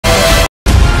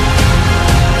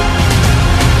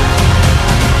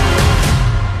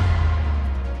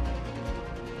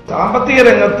സാമ്പത്തിക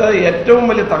രംഗത്ത് ഏറ്റവും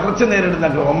വലിയ തകർച്ച നേരിടുന്ന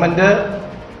ഗവൺമെന്റ്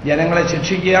ജനങ്ങളെ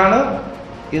ശിക്ഷിക്കുകയാണ്.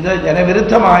 ഇത്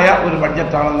ജനവിരുദ്ധമായ ഒരു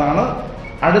ബഡ്ജറ്റാണെന്നാണ്.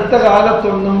 അടുത്ത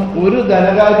കാലത്തൊന്നും ഒരു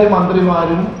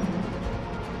ധനകാര്യമന്ത്രിമാരും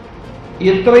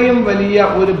ഇത്രയും വലിയ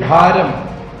ഒരു ഭാരം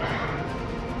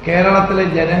കേരളത്തിലെ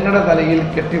ജനങ്ങളുടെ തലയിൽ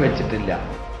കെട്ടിവെച്ചിട്ടില്ല.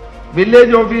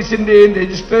 വില്ലേജ് ഓഫീസിന്റെയും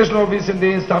രജിസ്ട്രേഷൻ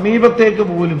ഓഫീസിന്റെയും സമീപത്തേക്ക്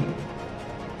പോലും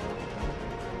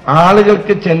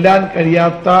ആളുകൾക്ക് ചെല്ലാൻ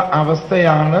കഴിയാത്ത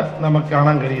അവസ്ഥയാണ് നമുക്ക്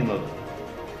കാണാൻ കഴിയുന്നത്.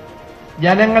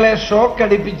 ജനങ്ങളെ ഷോക്ക്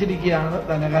അടിപ്പിച്ചിരിക്കുകയാണ്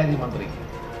ധനകാര്യമന്ത്രി.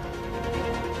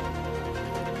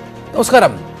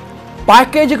 നമസ്കാരം.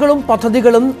 പാക്കേജുകളും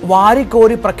പദ്ധതികളും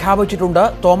വാരിക്കോരി പ്രഖ്യാപിച്ചിട്ടുണ്ട്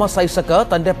തോമസ് ഐസക്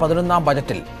തന്റെ 11ാം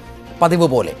ബജറ്റിൽ. പതിവ്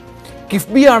പോലെ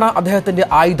കിഫ്ബിയാണ് അദ്ദേഹത്തിന്റെ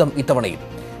ആയുധം ഇത്തവണയും.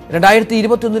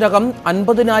 2021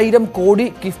 50,000 കോടി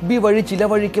കിഫ്ബി വഴി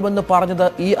ചിലവഴിക്കുമെന്ന് പറഞ്ഞത്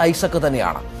ഈ ഐസക്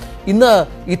തന്നെയാണ്. ഇന്ന്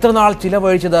ഇത്രനാൾ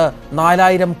ചിലവഴിച്ചത്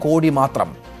 4,000 കോടി മാത്രം.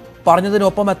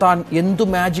 പറഞ്ഞതിനൊപ്പം എത്താൻ എന്തു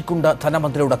മാജിക് ഉണ്ട്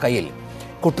ധനമന്ത്രിയുടെ കയ്യിൽ.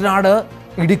 കുട്ടനാട്,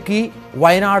 ഇടുക്കി,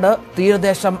 വയനാട്,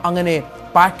 തീരദേശം അങ്ങനെ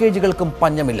പാക്കേജുകൾക്കും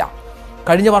പഞ്ഞമില്ല.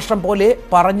 കഴിഞ്ഞ വർഷം പോലെ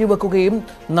പറഞ്ഞു വെക്കുകയും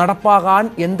നടപ്പാകാൻ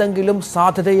എന്തെങ്കിലും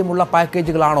സാധ്യതയുമുള്ള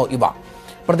പാക്കേജുകളാണോ ഇവ?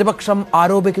 പ്രതിപക്ഷം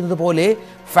ആരോപിക്കുന്നത് പോലെ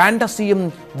ഫാന്റസിയും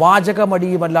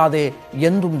വാചകമടിയുമല്ലാതെ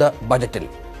എന്തുണ്ട് ബജറ്റിൽ?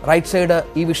 റൈറ്റ് സൈഡ്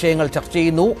ഈ വിഷയങ്ങൾ ചർച്ച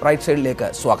ചെയ്യുന്നു. റൈറ്റ് സൈഡിലേക്ക്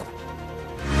സ്വാഗതം.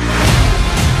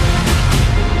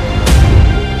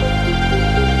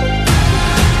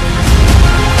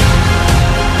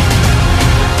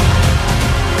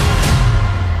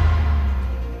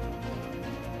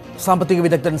 സാമ്പത്തിക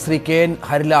വിദഗ്ധൻ ശ്രീ കെ.എൻ.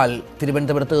 ഹരിലാൽ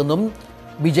തിരുവനന്തപുരത്ത് നിന്നും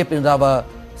ബി.ജെ.പി നേതാവ്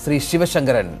ശ്രീ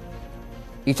ശിവശങ്കരൻ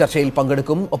ഈ ചർച്ചയിൽ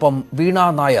പങ്കെടുക്കും. ഒപ്പം വീണ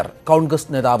നായർ കോൺഗ്രസ്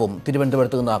നേതാവും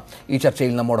തിരുവനന്തപുരത്ത് നിന്ന് ഈ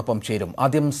ചർച്ചയിൽ നമ്മോടൊപ്പം ചേരും.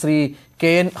 ആദ്യം ശ്രീ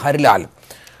കെ.എൻ. ഹരിലാൽ,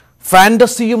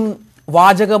 ഫാന്റസിയും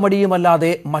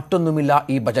വാചകമടിയുമല്ലാതെ മറ്റൊന്നുമില്ല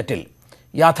ഈ ബജറ്റിൽ.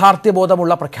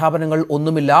 യാഥാർത്ഥ്യബോധമുള്ള പ്രഖ്യാപനങ്ങൾ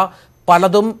ഒന്നുമില്ല.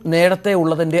 പലതും നേരത്തെ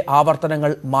ഉള്ളതിൻ്റെ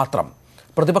ആവർത്തനങ്ങൾ മാത്രം.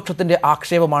 പ്രതിപക്ഷത്തിൻ്റെ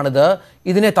ആക്ഷേപമാണിത്.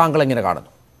 ഇതിനെ താങ്കൾ എങ്ങനെ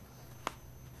കാണുന്നു?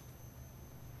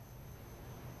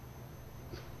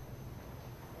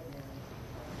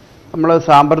 നമ്മൾ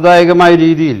സാമ്പ്രദായികമായ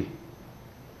രീതിയിൽ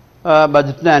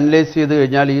ബജറ്റിനെ അനലൈസ് ചെയ്ത്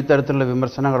കഴിഞ്ഞാൽ ഈ തരത്തിലുള്ള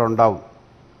വിമർശനങ്ങളുണ്ടാവും.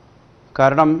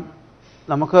 കാരണം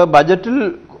നമുക്ക് ബജറ്റിൽ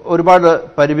ഒരുപാട്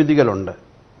പരിമിതികളുണ്ട്.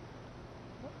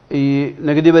 ഈ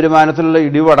നികുതി വരുമാനത്തിലുള്ള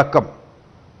ഇടിവടക്കം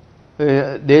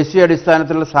ദേശീയ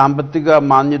അടിസ്ഥാനത്തിലുള്ള സാമ്പത്തിക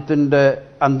മാന്ദ്യത്തിൻ്റെ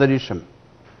അന്തരീക്ഷം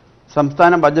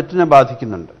സംസ്ഥാന ബജറ്റിനെ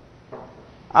ബാധിക്കുന്നുണ്ട്.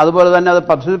 അതുപോലെ തന്നെ അത്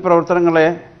പദ്ധതി പ്രവർത്തനങ്ങളെ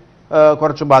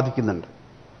കുറച്ച് ബാധിക്കുന്നുണ്ട്.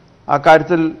 ആ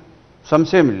കാര്യത്തിൽ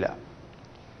സംശയമില്ല.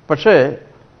 പക്ഷേ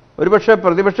ഒരുപക്ഷെ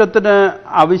പ്രതിപക്ഷത്തിന്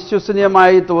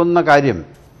അവിശ്വസനീയമായി തോന്നുന്ന കാര്യം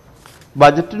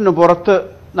ബജറ്റിന് പുറത്ത്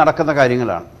നടക്കുന്ന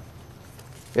കാര്യങ്ങളാണ്.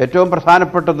 ഏറ്റവും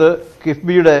പ്രധാനപ്പെട്ടത്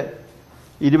കിഫ്ബിയുടെ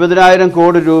 20,000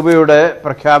 കോടി രൂപയുടെ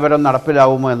പ്രഖ്യാപനം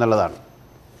നടപ്പിലാവുമോ എന്നുള്ളതാണ്.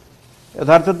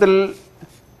 യഥാർത്ഥത്തിൽ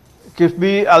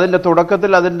കിഫ്ബി അതിൻ്റെ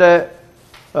തുടക്കത്തിൽ അതിൻ്റെ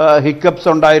ഹിക്കപ്സ്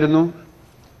ഉണ്ടായിരുന്നു.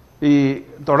 ഈ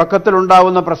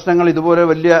തുടക്കത്തിലുണ്ടാവുന്ന പ്രശ്നങ്ങൾ ഇതുപോലെ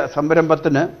വലിയ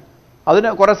സംരംഭത്തിന് അതിന്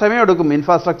കുറേ സമയമെടുക്കും.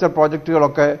 ഇൻഫ്രാസ്ട്രക്ചർ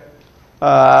പ്രോജക്റ്റുകളൊക്കെ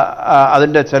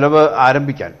അതിൻ്റെ ചെലവ്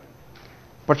ആരംഭിക്കാൻ.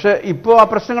 പക്ഷേ ഇപ്പോൾ ആ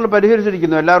പ്രശ്നങ്ങൾ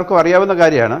പരിഹരിച്ചിരിക്കുന്നു. എല്ലാവർക്കും അറിയാവുന്ന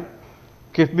കാര്യമാണ്.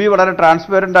 കിഫ്ബി വളരെ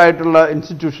ട്രാൻസ്പെറൻ്റ് ആയിട്ടുള്ള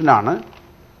ഇൻസ്റ്റിറ്റ്യൂഷനാണ്.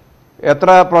 എത്ര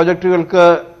പ്രോജക്റ്റുകൾക്ക്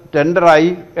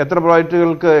ടെൻഡറായി, എത്ര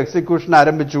പ്രോജക്റ്റുകൾക്ക് എക്സിക്യൂഷൻ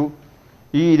ആരംഭിച്ചു,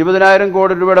 ഈ 20,000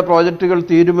 കോടി രൂപയുടെ പ്രോജക്റ്റുകൾ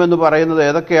തീരുമെന്ന് പറയുന്നത്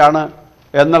ഏതൊക്കെയാണ്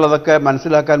എന്നുള്ളതൊക്കെ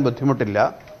മനസ്സിലാക്കാൻ ബുദ്ധിമുട്ടില്ല.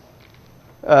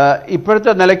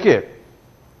 ഇപ്പോഴത്തെ നിലയ്ക്ക്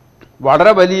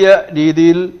വളരെ വലിയ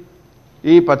രീതിയിൽ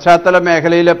ഈ പശ്ചാത്തല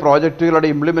മേഖലയിലെ പ്രോജക്റ്റുകളുടെ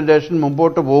ഇംപ്ലിമെന്റേഷൻ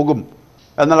മുമ്പോട്ട് പോകും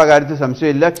എന്നുള്ള കാര്യത്തിൽ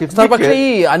സംശയമില്ല. പക്ഷേ ഈ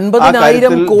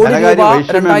 50,000 കോടി രൂപ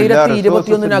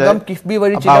 2021 കിഫ്ബി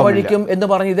വഴി ചിലവഴിക്കും എന്ന്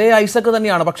പറഞ്ഞ ഇതേ ഐസക്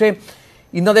തന്നെയാണ്. പക്ഷേ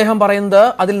ഇന്ന് അദ്ദേഹം പറയുന്നത്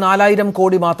അതിൽ 4,000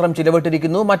 കോടി മാത്രം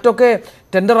ചിലവിട്ടിരിക്കുന്നു, മറ്റൊക്കെ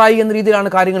ടെൻഡറായി എന്ന രീതിയിലാണ്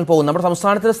കാര്യങ്ങൾ പോകുന്നത്. നമ്മുടെ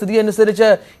സംസ്ഥാനത്തിലെ സ്ഥിതി അനുസരിച്ച്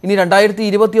ഇനി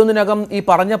 2021 ഈ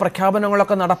പറഞ്ഞ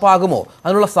പ്രഖ്യാപനങ്ങളൊക്കെ നടപ്പാകുമോ?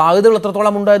 അതിനുള്ള സാധ്യതകൾ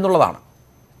എത്രത്തോളം ഉണ്ട് എന്നുള്ളതാണ്.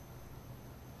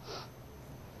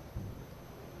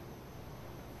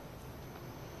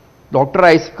 ഡോക്ടർ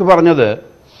ഐസക് പറഞ്ഞത്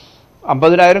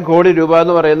 50,000 കോടി രൂപ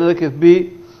എന്ന് പറയുന്നത് കിഫ്ബി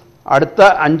അടുത്ത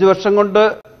 5 വർഷം കൊണ്ട്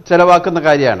ചെലവാക്കുന്ന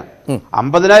കാര്യമാണ്.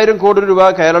 50,000 കോടി രൂപ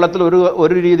കേരളത്തിൽ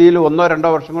ഒരു രീതിയിൽ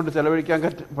 1-2 വർഷം കൊണ്ട് ചെലവഴിക്കാൻ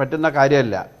പറ്റുന്ന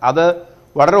കാര്യമല്ല. അത്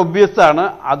വളരെ ഒബ്വിയസ് ആണ്.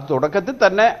 അത് തുടക്കത്തിൽ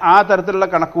തന്നെ ആ തരത്തിലുള്ള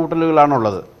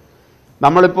കണക്കുകൂട്ടലുകളാണുള്ളത്.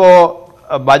 നമ്മളിപ്പോൾ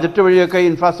ബജറ്റ് വഴിയൊക്കെ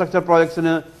ഇൻഫ്രാസ്ട്രക്ചർ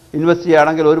പ്രോജക്ട്സിന് ഇൻവെസ്റ്റ്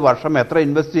ചെയ്യുകയാണെങ്കിൽ ഒരു വർഷം എത്ര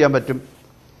ഇൻവെസ്റ്റ് ചെയ്യാൻ പറ്റും?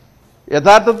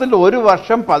 യഥാർത്ഥത്തിൽ ഒരു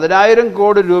വർഷം 10,000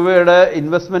 കോടി രൂപയുടെ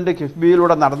ഇൻവെസ്റ്റ്മെൻറ്റ്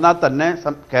കിഫ്ബിയിലൂടെ നടന്നാൽ തന്നെ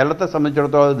കേരളത്തെ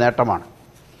സംബന്ധിച്ചിടത്തോളം നേട്ടമാണ്.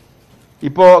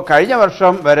 ഇപ്പോൾ കഴിഞ്ഞ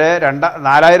വർഷം വരെ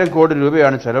 4,000 കോടി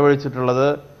രൂപയാണ് ചെലവഴിച്ചിട്ടുള്ളത്.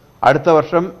 അടുത്ത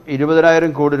വർഷം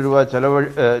 20,000 കോടി രൂപ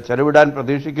ചെലവിടാൻ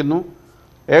പ്രതീക്ഷിക്കുന്നു.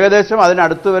 ഏകദേശം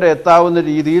അതിനടുത്ത് വരെ എത്താവുന്ന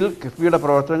രീതിയിൽ കിഫ്ബിയുടെ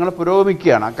പ്രവർത്തനങ്ങൾ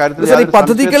പുരോഗമിക്കുകയാണ്. അക്കാര്യത്തിൽ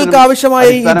പദ്ധതികൾക്ക് ആവശ്യമായ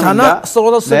ഈ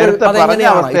ധനസ്രോതസ്സുകൾ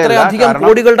അതെങ്ങനെയാണ്? ഇത്രയധികം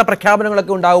കോടികളുടെ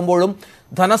പ്രഖ്യാപനങ്ങളൊക്കെ ഉണ്ടാകുമ്പോഴും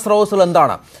ധനസ്രോതസ്സുകൾ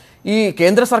എന്താണ്? ഈ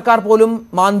കേന്ദ്ര സർക്കാർ പോലും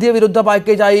മാന്ദ്യവിരുദ്ധ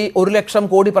പാക്കേജായി 1 ലക്ഷം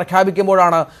കോടി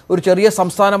പ്രഖ്യാപിക്കുമ്പോഴാണ് ഒരു ചെറിയ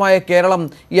സംസ്ഥാനമായ കേരളം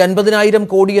ഈ 50,000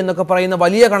 കോടി എന്നൊക്കെ പറയുന്ന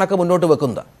വലിയ കണക്ക് മുന്നോട്ട്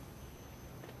വെക്കുന്നത്.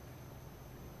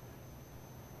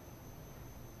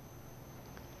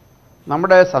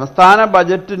 നമ്മുടെ സംസ്ഥാന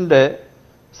ബജറ്റിൻ്റെ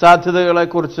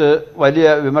സാധ്യതകളെക്കുറിച്ച് വലിയ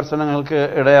വിമർശനങ്ങൾക്ക്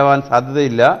ഇടയാവാൻ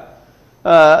സാധ്യതയില്ല.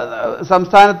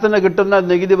 സംസ്ഥാനത്തിന് കിട്ടുന്ന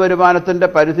നികുതി വരുമാനത്തിൻ്റെ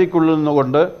പരിധിക്കുള്ളിൽ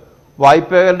നിന്നുകൊണ്ട്,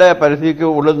 വായ്പകളുടെ പരിധിക്ക്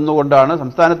ഉള്ളിൽ നിന്നുകൊണ്ടാണ്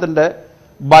സംസ്ഥാനത്തിൻ്റെ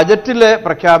ബജറ്റിലെ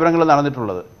പ്രഖ്യാപനങ്ങൾ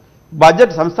നടന്നിട്ടുള്ളത്.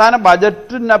 സംസ്ഥാന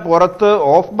ബജറ്റിന് പുറത്ത്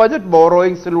ഓഫ് ബജറ്റ്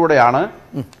ബോറോയിങ്സിലൂടെയാണ്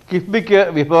കിഫ്ബിക്ക്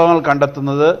വിഭവങ്ങൾ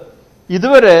കണ്ടെത്തുന്നത്.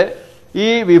 ഇതുവരെ ഈ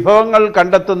വിഭവങ്ങൾ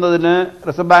കണ്ടെത്തുന്നതിന്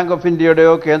റിസർവ് ബാങ്ക് ഓഫ്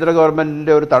ഇന്ത്യയുടെയോ കേന്ദ്ര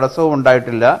ഗവൺമെന്റിന്റെ ഒരു തടസ്സവും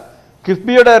ഉണ്ടായിട്ടില്ല.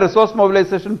 കിഫ്ബിയുടെ റിസോഴ്സ്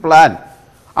മൊബിലൈസേഷൻ പ്ലാൻ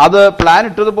അത് പ്ലാൻ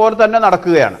ഇട്ടതുപോലെ തന്നെ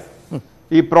നടക്കുകയാണ്.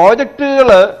 ഈ പ്രോജക്റ്റുകൾ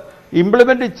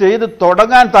ഇംപ്ലിമെന്റ് ചെയ്ത്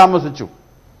തുടങ്ങാൻ താമസിച്ചു.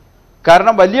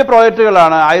 കാരണം വലിയ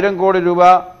പ്രോജക്റ്റുകളാണ്, 1000 കോടി രൂപ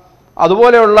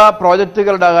അതുപോലെയുള്ള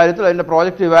പ്രോജക്റ്റുകളുടെ കാര്യത്തിൽ അതിൻ്റെ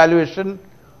പ്രോജക്റ്റ് ഇവാലുവേഷൻ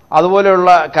അതുപോലെയുള്ള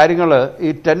കാര്യങ്ങൾ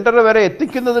ഈ ടെൻഡർ വരെ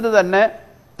എത്തിക്കുന്നതിന് തന്നെ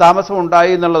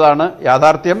താമസമുണ്ടായി എന്നുള്ളതാണ്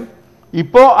യാഥാർത്ഥ്യം.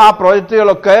 ഇപ്പോൾ ആ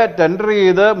പ്രോജക്റ്റുകളൊക്കെ ടെൻഡർ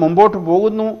ചെയ്ത് മുമ്പോട്ട്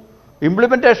പോകുന്നു,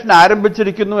 ഇംപ്ലിമെന്റേഷൻ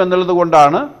ആരംഭിച്ചിരിക്കുന്നു എന്നുള്ളത്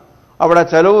കൊണ്ടാണ് അവിടെ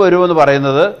ചെലവ് വരുമെന്ന്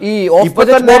പറയുന്നത്. ഈ ഓഫ്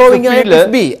ബജറ്റ് ബോറോയിങ് ആയ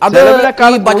കിഫ്ബി അത്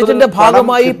ഈ ബജറ്റിന്റെ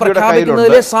ഭാഗമായി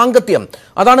പ്രഖ്യാപിക്കുന്നതിലെ സാങ്കത്യം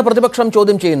അതാണ് പ്രതിപക്ഷം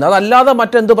ചോദ്യം ചെയ്യുന്നത്. അതല്ലാതെ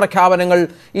മറ്റെന്ത് പ്രഖ്യാപനങ്ങൾ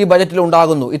ഈ ബജറ്റിൽ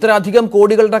ഉണ്ടാകുന്നു? ഇത്രയധികം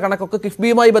കോടികളുടെ കണക്കൊക്കെ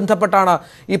കിഫ്ബിയുമായി ബന്ധപ്പെട്ടാണ്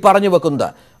ഈ പറഞ്ഞു വെക്കുന്നത്.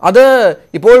 അത്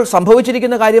ഇപ്പോൾ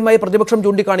സംഭവിച്ചിരിക്കുന്ന കാര്യമായി പ്രതിപക്ഷം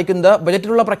ചൂണ്ടിക്കാണിക്കുന്നത്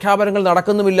ബജറ്റിലുള്ള പ്രഖ്യാപനങ്ങൾ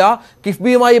നടക്കുന്നുമില്ല,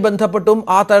 കിഫ്ബിയുമായി ബന്ധപ്പെട്ടും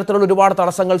ആ തരത്തിലുള്ള ഒരുപാട്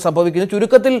തടസ്സങ്ങൾ സംഭവിക്കുന്നു.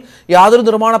 ചുരുക്കത്തിൽ യാതൊരു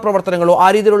നിർമ്മാണ പ്രവർത്തനങ്ങളോ ആ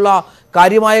രീതിയിലുള്ള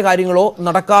കാര്യമായ കാര്യങ്ങളോ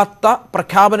നടക്കാത്ത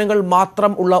പ്രഖ്യാപനങ്ങൾ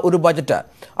മാത്രം ഉള്ള ഒരു ബജറ്റ്,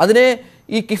 അതിനെ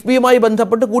ഈ കിഫ്ബിയുമായി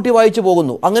ബന്ധപ്പെട്ട് കൂട്ടി വായിച്ചു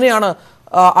പോകുന്നു. അങ്ങനെയാണ്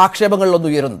ആക്ഷേപങ്ങളിലൊന്നും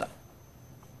ഉയരുന്നത്.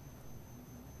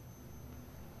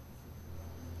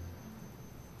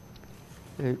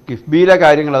 കിഫ്ബിയിലെ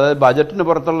കാര്യങ്ങൾ, അതായത് ബജറ്റിന്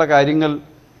പുറത്തുള്ള കാര്യങ്ങൾ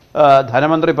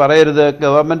ധനമന്ത്രി പറയരുത്,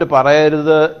 ഗവൺമെന്റ്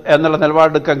പറയരുത് എന്നുള്ള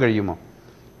നിലപാടെടുക്കാൻ കഴിയുമോ?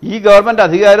 ഈ ഗവൺമെന്റ്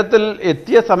അധികാരത്തിൽ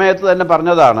എത്തിയ സമയത്ത് തന്നെ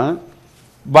പറഞ്ഞതാണ്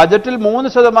ബജറ്റിൽ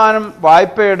 3%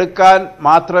 വായ്പ എടുക്കാൻ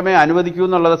മാത്രമേ അനുവദിക്കൂ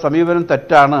എന്നുള്ള സമീപനം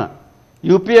തെറ്റാണ്.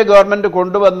 UPA ഗവൺമെന്റ്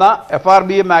കൊണ്ടുവന്ന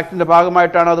FRBM ആക്ടിന്റെ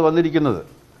ഭാഗമായിട്ടാണ് അത് വന്നിരിക്കുന്നത്.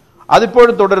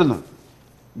 അതിപ്പോഴും തുടരുന്നു.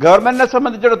 ഗവൺമെന്റിനെ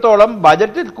സംബന്ധിച്ചിടത്തോളം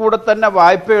ബജറ്റിൽ കൂടെ തന്നെ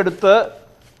വായ്പ എടുത്ത്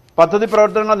പദ്ധതി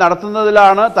പ്രവർത്തനങ്ങൾ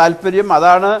നടത്തുന്നതിലാണ് താല്പര്യം.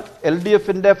 അതാണ്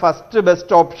LDFന്റെ ഫസ്റ്റ്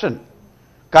ബെസ്റ്റ് ഓപ്ഷൻ.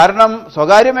 കാരണം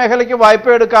സ്വകാര്യ മേഖലയ്ക്ക് വായ്പ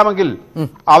എടുക്കാമെങ്കിൽ,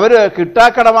 അവര്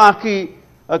കിട്ടാക്കടമാക്കി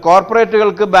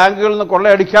കോർപ്പറേറ്റുകൾക്ക് ബാങ്കുകളിൽ നിന്ന്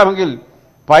കൊള്ളയടിക്കാമെങ്കിൽ,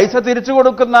 പൈസ തിരിച്ചു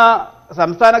കൊടുക്കുന്ന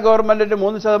സംസ്ഥാന ഗവൺമെന്റിന്റെ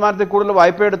 3% കൂടുതൽ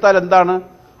വായ്പ എടുത്താൽ എന്താണ്?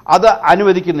 അത്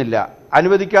അനുവദിക്കുന്നില്ല.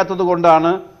 അനുവദിക്കാത്തത് കൊണ്ടാണ്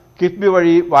കിഫ്ബി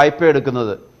വഴി വായ്പ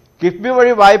എടുക്കുന്നത്. കിഫ്ബി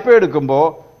വഴി വായ്പ എടുക്കുമ്പോൾ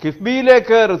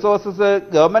കിഫ്ബിയിലേക്ക് റിസോഴ്സസ്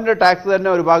ഗവൺമെന്റ് ടാക്സ് തന്നെ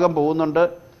ഒരു ഭാഗം പോകുന്നുണ്ട്.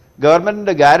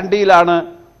 ഗവൺമെന്റിന്റെ ഗ്യാരണ്ടിയിലാണ്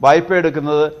വായ്പ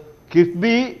എടുക്കുന്നത്.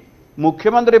 കിഫ്ബി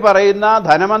മുഖ്യമന്ത്രി പറയുന്ന,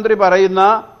 ധനമന്ത്രി പറയുന്ന,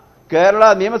 കേരള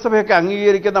നിയമസഭയൊക്കെ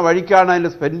അംഗീകരിക്കുന്ന വഴിക്കാണ്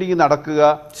അതിന്റെ സ്പെൻഡിങ് നടക്കുക.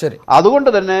 അതുകൊണ്ട്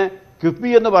തന്നെ കിഫ്ബി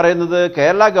എന്ന് പറയുന്നത്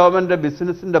കേരള ഗവൺമെന്റ്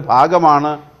ബിസിനസിന്റെ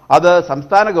ഭാഗമാണ്. അത്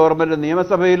സംസ്ഥാന ഗവൺമെന്റ്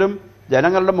നിയമസഭയിലും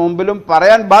ജനങ്ങളുടെ മുമ്പിലും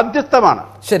പറയാൻ ബാധ്യസ്ഥമാണ്.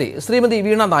 ശരി, ശ്രീമതി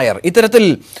വീണ നായർ, ഇത്തരത്തിൽ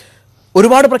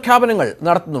ഒരുപാട് പ്രഖ്യാപനങ്ങൾ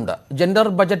നടത്തുന്നുണ്ട്. ജെൻഡർ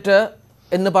ബജറ്റ്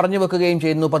എന്ന് പറഞ്ഞു വെക്കുകയും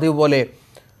ചെയ്യുന്നു പതിവ് പോലെ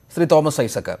ശ്രീ തോമസ്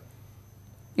ഐസക്.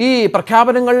 ഈ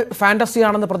പ്രഖ്യാപനങ്ങൾ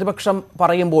ഫാന്റസിയാണെന്ന് പ്രതിപക്ഷം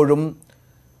പറയുമ്പോഴും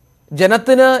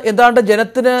ജനത്തിന്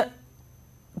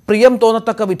പ്രിയം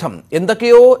തോന്നത്തക്ക വിധം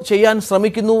എന്തൊക്കെയോ ചെയ്യാൻ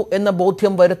ശ്രമിക്കുന്നു എന്ന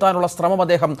ബോധ്യം വരുത്താനുള്ള ശ്രമം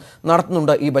അദ്ദേഹം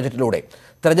നടത്തുന്നുണ്ട് ഈ ബജറ്റിലൂടെ.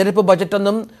 തെരഞ്ഞെടുപ്പ്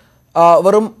ബജറ്റെന്നും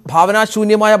വെറും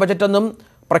ഭാവനാശൂന്യമായ ബജറ്റെന്നും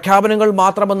പ്രഖ്യാപനങ്ങൾ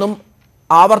മാത്രമെന്നും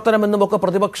ആവർത്തനമെന്നുമൊക്കെ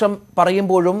പ്രതിപക്ഷം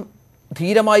പറയുമ്പോഴും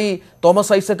ധീരമായി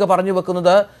തോമസ് ഐസക് പറഞ്ഞു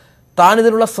വെക്കുന്നത് താൻ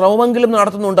ഇതിനുള്ള ശ്രമമെങ്കിലും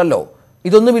നടത്തുന്നുണ്ടല്ലോ,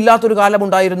 ഇതൊന്നുമില്ലാത്തൊരു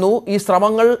കാലമുണ്ടായിരുന്നു, ഈ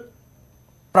ശ്രമങ്ങൾ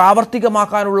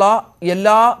പ്രാവർത്തികമാക്കാനുള്ള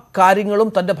എല്ലാ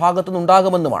കാര്യങ്ങളും തൻ്റെ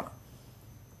ഭാഗത്തുനിന്നുണ്ടാകുമെന്നുമാണ്.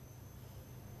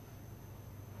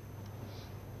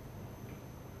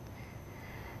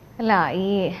 അല്ല,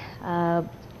 ഈ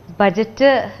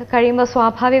ബജറ്റ് കഴിയുമ്പോൾ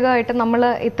സ്വാഭാവികമായിട്ട് നമ്മൾ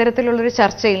ഇത്തരത്തിലുള്ളൊരു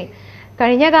ചർച്ചയിൽ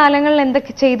കഴിഞ്ഞ കാലങ്ങളിൽ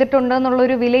എന്തൊക്കെ ചെയ്തിട്ടുണ്ട്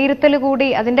എന്നുള്ളൊരു വിലയിരുത്തൽ കൂടി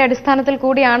അതിന്റെ അടിസ്ഥാനത്തിൽ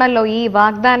കൂടിയാണല്ലോ ഈ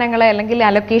വാഗ്ദാനങ്ങളെ അല്ലെങ്കിൽ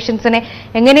അലൊക്കേഷൻസിനെ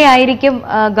എങ്ങനെയായിരിക്കും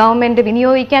ഗവൺമെന്റ്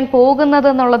വിനിയോഗിക്കാൻ പോകുന്നത്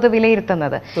എന്നുള്ളത്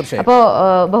വിലയിരുത്തുന്നത്. അപ്പോൾ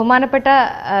ബഹുമാനപ്പെട്ട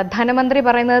ധനമന്ത്രി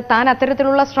പറയുന്നത് താൻ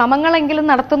അത്തരത്തിലുള്ള ശ്രമങ്ങളെങ്കിലും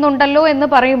നടത്തുന്നുണ്ടല്ലോ എന്ന്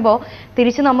പറയുമ്പോൾ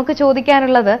തിരിച്ച് നമുക്ക്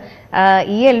ചോദിക്കാനുള്ളത്,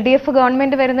 ഈ LDF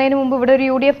ഗവൺമെന്റ് വരുന്നതിന് മുമ്പ് ഇവിടെ ഒരു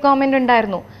UDF ഗവൺമെന്റ്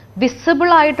ഉണ്ടായിരുന്നു. വിസിബിൾ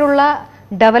ആയിട്ടുള്ള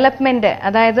ഡെവലപ്മെന്റ്,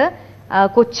 അതായത്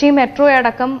കൊച്ചി മെട്രോ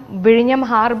അടക്കം വിഴിഞ്ഞം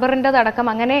ഹാർബറിൻ്റെ അടക്കം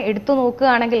അങ്ങനെ എടുത്തു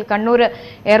നോക്കുകയാണെങ്കിൽ കണ്ണൂർ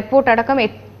എയർപോർട്ട് അടക്കം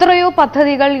എത്രയോ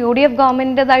പദ്ധതികൾ UDF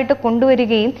ഗവൺമെന്റിൻ്റെതായിട്ട്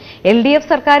കൊണ്ടുവരികയും LDF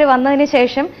സർക്കാർ വന്നതിന്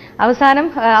ശേഷം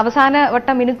അവസാന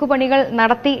വട്ടം മിനുക്കുപണികൾ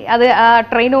നടത്തി അത്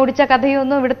ട്രെയിൻ ഓടിച്ച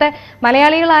കഥയൊന്നും ഇവിടുത്തെ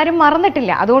മലയാളികൾ ആരും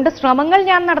മറന്നിട്ടില്ല. അതുകൊണ്ട് ശ്രമങ്ങൾ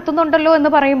ഞാൻ നടത്തുന്നുണ്ടല്ലോ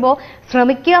എന്ന് പറയുമ്പോൾ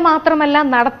ശ്രമിക്കുക മാത്രമല്ല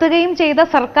നടത്തുകയും ചെയ്ത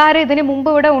സർക്കാർ ഇതിനു മുമ്പ്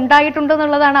ഇവിടെ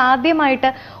ഉണ്ടായിട്ടുണ്ടെന്നുള്ളതാണ്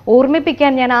ആദ്യമായിട്ട്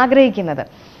ഓർമ്മിപ്പിക്കാൻ ഞാൻ ആഗ്രഹിക്കുന്നത്.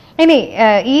 ഇനി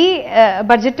ഈ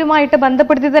ബഡ്ജറ്റുമായിട്ട്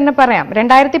ബന്ധപ്പെടുത്തി തന്നെ പറയാം.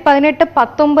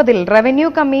 2018-19 റവന്യൂ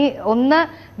കമ്മി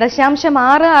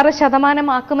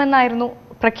 1.66%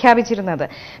 പ്രഖ്യാപിച്ചിരുന്നത്.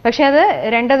 പക്ഷെ അത്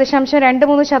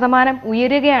 2.23%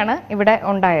 ഉയരുകയാണ് ഇവിടെ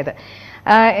ഉണ്ടായത്.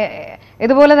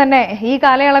 ഇതുപോലെ തന്നെ ഈ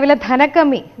കാലയളവിലെ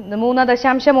ധനക്കമ്മി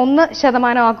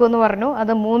 3.1% ആക്കുമെന്ന് പറഞ്ഞു.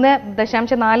 അത്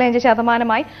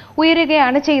 3.45%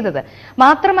 ഉയരുകയാണ് ചെയ്തത്.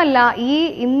 മാത്രമല്ല ഈ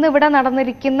ഇന്നിവിടെ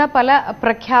നടന്നിരിക്കുന്ന പല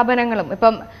പ്രഖ്യാപനങ്ങളും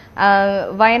ഇപ്പം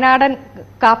വയനാടൻ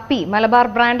കാപ്പി, മലബാർ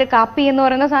ബ്രാൻഡ് കാപ്പി എന്ന്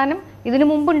പറയുന്ന സാധനം ഇതിനു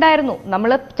മുമ്പുണ്ടായിരുന്നു.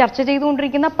 നമ്മൾ ചർച്ച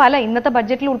ചെയ്തുകൊണ്ടിരിക്കുന്ന ഇന്നത്തെ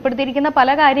ബഡ്ജറ്റിൽ ഉൾപ്പെടുത്തിയിരിക്കുന്ന പല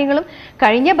കാര്യങ്ങളും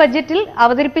കഴിഞ്ഞ ബഡ്ജറ്റിൽ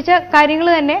അവതരിപ്പിച്ച കാര്യങ്ങൾ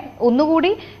തന്നെ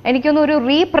ഒന്നുകൂടി എനിക്കൊന്ന് ഒരു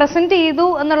റീപ്രസന്റ് ചെയ്തു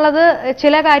എന്നുള്ളത്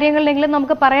ചില കാര്യങ്ങളിലെങ്കിലും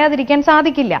നമുക്ക് പറയാതിരിക്കാൻ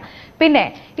സാധിക്കില്ല. പിന്നെ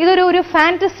ഇതൊരു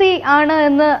ഫാന്റസി ആണ്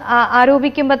എന്ന്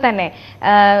ആരോപിക്കുമ്പോൾ തന്നെ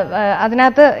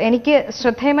അതിനകത്ത് എനിക്ക്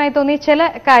ശ്രദ്ധേയമായി തോന്നിയ ചില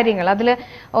കാര്യങ്ങൾ, അതിൽ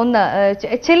ഒന്ന്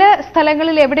ചില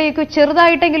സ്ഥലങ്ങളിൽ എവിടെയൊക്കെ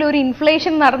ചെറുതായിട്ടെങ്കിലും ഒരു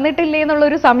ഇൻഫ്ലേഷൻ നടന്നിട്ടില്ലേ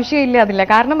എന്നുള്ളൊരു സംശയമില്ല അതില്ല.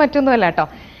 കാരണം മറ്റൊന്നുമല്ല കേട്ടോ,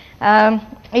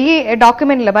 ഈ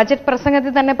ഡോക്യുമെന്റിൽ ബജറ്റ്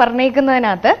പ്രസംഗത്തിൽ തന്നെ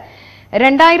പറഞ്ഞേക്കുന്നതിനകത്ത്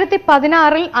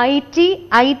 2016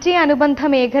 IT അനുബന്ധ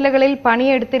മേഖലകളിൽ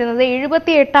പണിയെടുത്തിരുന്നത്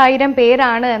 78,000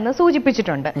 പേരാണ് എന്ന്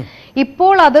സൂചിപ്പിച്ചിട്ടുണ്ട്.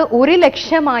 ഇപ്പോൾ അത് 1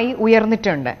 ലക്ഷമായി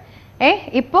ഉയർന്നിട്ടുണ്ട്.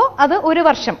 ഇപ്പോ അത് ഒരു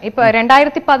വർഷം, ഇപ്പൊ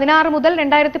 2016 മുതൽ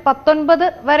 2019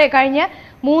 വരെ കഴിഞ്ഞ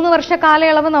 3 വർഷ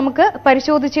കാലയളവ് നമുക്ക്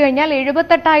പരിശോധിച്ചു കഴിഞ്ഞാൽ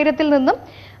 78,000-ൽ നിന്നും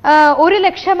 1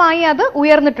 ലക്ഷമായി അത്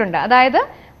ഉയർന്നിട്ടുണ്ട്. അതായത്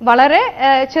വളരെ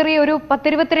ചെറിയൊരു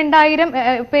 10-22,000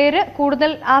 പേര്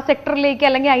കൂടുതൽ ആ സെക്ടറിലേക്ക്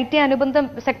അല്ലെങ്കിൽ IT അനുബന്ധ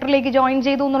സെക്ടറിലേക്ക് ജോയിൻ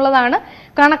ചെയ്തു എന്നുള്ളതാണ്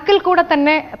കണക്കിൽ കൂടെ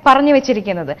തന്നെ പറഞ്ഞു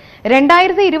വെച്ചിരിക്കുന്നത്.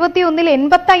 2021-ൽ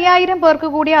 85,000 പേർക്ക്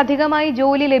കൂടി അധികമായി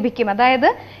ജോലി ലഭിക്കും. അതായത്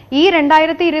ഈ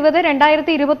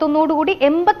 2020-2021 കൂടി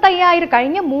 85,000,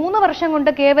 കഴിഞ്ഞ 3 വർഷം കൊണ്ട്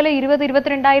കേവലം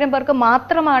 20-22,000 പേർക്ക്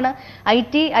മാത്രമാണ്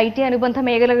IT അനുബന്ധ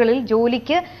മേഖലകളിൽ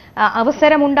ജോലിക്ക്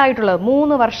അവസരമുണ്ടായിട്ടുള്ളത്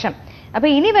 3 വർഷം. അപ്പൊ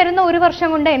ഇനി വരുന്ന 1 വർഷം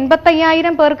കൊണ്ട്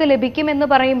 85,000 പേർക്ക് ലഭിക്കുമെന്ന്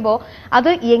പറയുമ്പോൾ അത്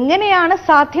എങ്ങനെയാണ്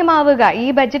സാധ്യമാവുക? ഈ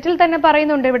ബഡ്ജറ്റിൽ തന്നെ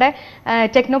പറയുന്നുണ്ട് ഇവിടെ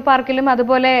ടെക്നോ പാർക്കിലും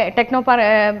അതുപോലെ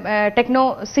ടെക്നോ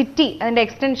സിറ്റി അതിന്റെ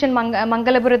എക്സ്റ്റൻഷൻ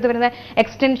മംഗലപുരത്ത് വരുന്ന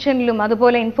എക്സ്റ്റൻഷനിലും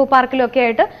അതുപോലെ ഇൻഫോ പാർക്കിലും ഒക്കെ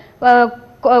ആയിട്ട്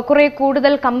കുറെ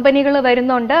കൂടുതൽ കമ്പനികൾ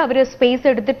വരുന്നുണ്ട്, അവർ സ്പേസ്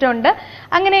എടുത്തിട്ടുണ്ട്,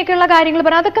 അങ്ങനെയൊക്കെയുള്ള കാര്യങ്ങൾ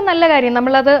പറയാം. അതൊക്കെ നല്ല കാര്യം,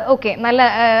 നമ്മളത് ഓക്കെ, നല്ല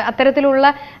അത്തരത്തിലുള്ള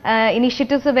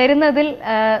ഇനിഷ്യേറ്റീവ്സ് വരുന്നതിൽ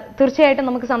തീർച്ചയായിട്ടും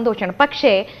നമുക്ക് സന്തോഷമാണ്.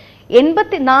 പക്ഷേ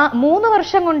 3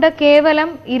 വർഷം കൊണ്ട് കേവലം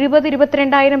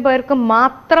 20-22,000 പേർക്ക്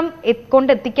മാത്രം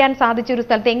കൊണ്ടെത്തിക്കാൻ സാധിച്ച ഒരു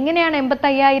സ്ഥലത്ത് എങ്ങനെയാണ്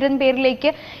 85,000 പേരിലേക്ക്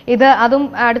അതും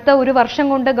അടുത്ത 1 വർഷം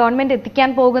കൊണ്ട് ഗവൺമെന്റ് എത്തിക്കാൻ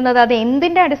പോകുന്നത്? അത്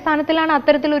എന്തിന്റെ അടിസ്ഥാനത്തിലാണ്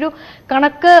അത്തരത്തിലൊരു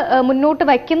കണക്ക് മുന്നോട്ട്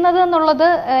വയ്ക്കുന്നത് എന്നുള്ളത്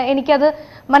എനിക്കത്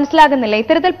മനസ്സിലാകുന്നില്ല.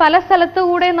 ഇത്തരത്തിൽ പല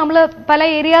സ്ഥലത്തുകൂടെ നമ്മൾ പല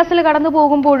ഏരിയാസിൽ കടന്നു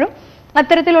പോകുമ്പോഴും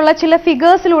അത്തരത്തിലുള്ള ചില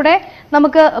ഫിഗേഴ്സിലൂടെ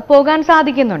നമുക്ക് പോകാൻ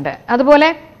സാധിക്കുന്നുണ്ട്. അതുപോലെ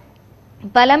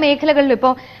പല മേഖലകളിലും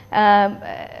ഇപ്പോൾ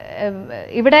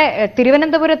ഇവിടെ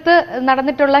തിരുവനന്തപുരത്ത്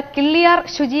നടന്നിട്ടുള്ള കിള്ളിയാർ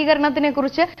ശുചീകരണത്തിനെ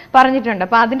കുറിച്ച് പറഞ്ഞിട്ടുണ്ട്.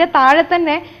 അപ്പൊ അതിന്റെ താഴെ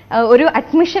തന്നെ ഒരു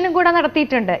അഡ്മിഷനും കൂടെ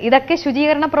നടത്തിയിട്ടുണ്ട്. ഇതൊക്കെ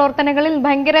ശുചീകരണ പ്രവർത്തനങ്ങളിൽ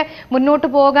ഭയങ്കര മുന്നോട്ട്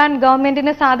പോകാൻ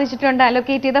ഗവൺമെന്റിന് സാധിച്ചിട്ടുണ്ട്,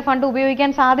 അലോക്കേറ്റ് ചെയ്ത ഫണ്ട് ഉപയോഗിക്കാൻ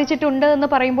സാധിച്ചിട്ടുണ്ട് എന്ന്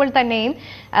പറയുമ്പോൾ തന്നെയും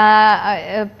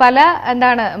പല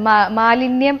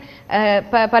മാലിന്യം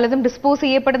പലതും ഡിസ്പോസ്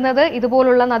ചെയ്യപ്പെടുന്നത്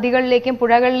ഇതുപോലുള്ള നദികളിലേക്കും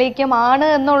പുഴകളിലേക്കും ആണ്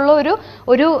എന്നുള്ള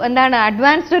ഒരു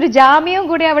അഡ്വാൻസ്ഡ് ഒരു ജാമ്യം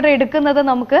കൂടി അവിടെ എടുക്കുന്നത്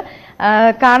നമുക്ക്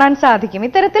കാണാൻ സാധിക്കും.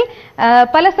 ഇത്തരത്തിൽ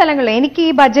പല സ്ഥലങ്ങളിലും എനിക്ക്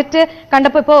ഈ ബജറ്റ്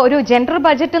കണ്ടപ്പോൾ ഇപ്പോൾ ഒരു ജെൻഡർ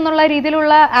ബജറ്റ് എന്നുള്ള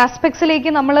രീതിയിലുള്ള ആസ്പെക്ട്സിലേക്ക്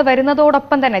നമ്മൾ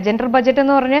വരുന്നതോടൊപ്പം തന്നെ ജെൻഡർ ബജറ്റ്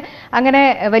എന്ന് പറഞ്ഞ് അങ്ങനെ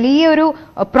വലിയൊരു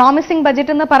പ്രോമിസിംഗ്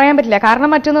ബജറ്റ് എന്ന് പറയാൻ പറ്റില്ല. കാരണം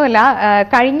മറ്റൊന്നുമല്ല,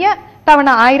 കഴിഞ്ഞ തവണ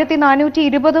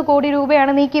 1,420 കോടി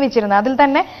രൂപയാണ് നീക്കി വെച്ചിരുന്നത്. അതിൽ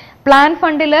തന്നെ പ്ലാൻ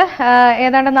ഫണ്ടിൽ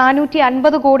ഏതാണ്ട്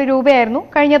 450 കോടി രൂപയായിരുന്നു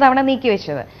കഴിഞ്ഞ തവണ നീക്കി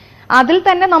വെച്ചത്. അതിൽ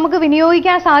തന്നെ നമുക്ക്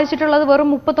വിനിയോഗിക്കാൻ സാധിച്ചിട്ടുള്ളത് വെറും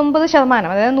 39%,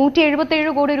 അതായത്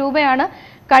 177 കോടി രൂപയാണ്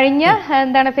കഴിഞ്ഞ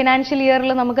ഫിനാൻഷ്യൽ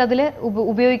ഇയറിൽ നമുക്ക് അതിൽ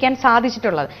ഉപയോഗിക്കാൻ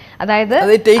സാധിച്ചിട്ടുള്ളത്. അതായത്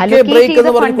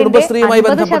കുടുംബശ്രീയുമായി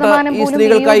ബന്ധപ്പെട്ട ഈ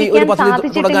സ്ത്രീകൾക്കായി ഒരു പദ്ധതി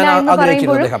തുടങ്ങാൻ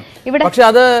ആഗ്രഹിച്ചിരുന്നു അദ്ദേഹം. പക്ഷെ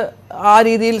അത് ആ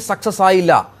രീതിയിൽ സക്സസ്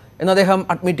ആയില്ല എന്ന് അദ്ദേഹം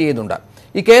അഡ്മിറ്റ് ചെയ്യുന്നുണ്ട്.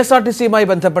 ഈ KSRTCയുമായി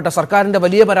ബന്ധപ്പെട്ട സർക്കാരിന്റെ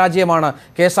വലിയ പരാജയമാണ്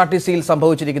KSRTCയിൽ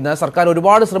സംഭവിച്ചിരിക്കുന്നത്. സർക്കാർ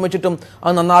ഒരുപാട് ശ്രമിച്ചിട്ടും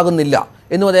അത് നന്നാകുന്നില്ല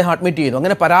എന്നും അദ്ദേഹം അഡ്മിറ്റ് ചെയ്യുന്നു.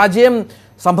 അങ്ങനെ പരാജയം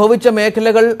സംഭവിച്ച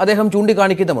മേഖലകൾ അദ്ദേഹം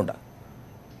ചൂണ്ടിക്കാണിക്കുന്നുമുണ്ട്.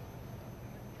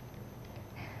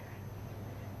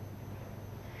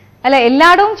 അല്ല,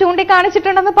 എല്ലായിടവും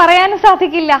ചൂണ്ടിക്കാണിച്ചിട്ടുണ്ടെന്ന് പറയാനും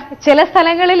സാധിക്കില്ല. ചില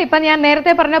സ്ഥലങ്ങളിൽ ഇപ്പൊ ഞാൻ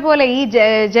നേരത്തെ പറഞ്ഞ പോലെ ഈ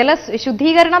ജല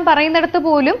ശുദ്ധീകരണം പറയുന്നിടത്ത്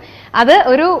പോലും അത്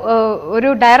ഒരു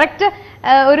ഡയറക്റ്റ്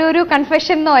ഒരു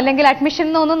കൺഫെഷനോ അല്ലെങ്കിൽ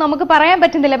അഡ്മിഷനോ ഒന്നും നമുക്ക് പറയാൻ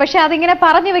പറ്റുന്നില്ല. പക്ഷെ അതിങ്ങനെ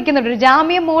പറഞ്ഞു വെക്കുന്നുണ്ട്, ഒരു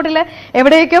ജാമ്യം മോഡില്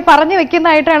എവിടെയൊക്കെയോ പറഞ്ഞു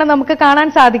വെക്കുന്നതായിട്ടാണ് നമുക്ക് കാണാൻ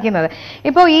സാധിക്കുന്നത്.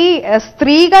 ഇപ്പോൾ ഈ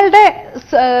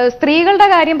സ്ത്രീകളുടെ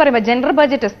കാര്യം പറയുമ്പോൾ ജെൻഡർ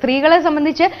ബഡ്ജറ്റ് സ്ത്രീകളെ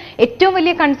സംബന്ധിച്ച് ഏറ്റവും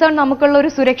വലിയ കൺസേൺ നമുക്കുള്ള ഒരു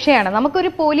സുരക്ഷയാണ്.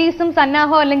 നമുക്കൊരു പോലീസും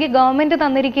സന്നാഹോ അല്ലെങ്കിൽ ഗവൺമെന്റ്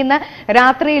തന്നിരിക്കുന്ന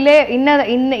രാത്രിയിലെ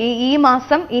ഈ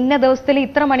മാസം ഇന്ന ദിവസത്തിൽ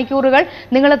ഇത്ര മണിക്കൂറുകൾ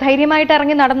നിങ്ങൾ ധൈര്യമായിട്ട്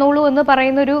ഇറങ്ങി നടന്നോളൂ എന്ന്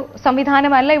പറയുന്ന ഒരു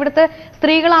സംവിധാനമല്ല ഇവിടുത്തെ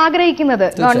സ്ത്രീകൾ ആഗ്രഹിക്കുന്നത്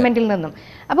ഗവൺമെന്റിൽ നിന്നും.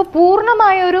 അപ്പൊ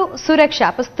പൂർണ്ണമായ ഒരു സുരക്ഷ,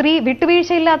 അപ്പൊ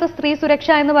വിട്ടുവീഴ്ചയില്ലാത്ത സ്ത്രീ സുരക്ഷ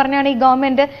എന്ന് പറഞ്ഞാണ് ഈ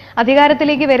ഗവൺമെന്റ്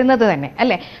അധികാരത്തിലേക്ക് വരുന്നത് തന്നെ,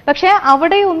 അല്ലെ? പക്ഷെ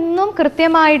അവിടെ ഒന്നും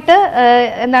കൃത്യമായിട്ട്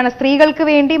സ്ത്രീകൾക്ക്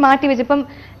വേണ്ടി മാറ്റിവെച്ച്, ഇപ്പം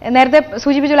നേരത്തെ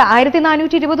സൂചിപ്പിച്ചുള്ള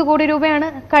 1420 കോടി രൂപയാണ്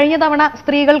കഴിഞ്ഞ തവണ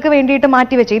സ്ത്രീകൾക്ക് വേണ്ടിയിട്ട്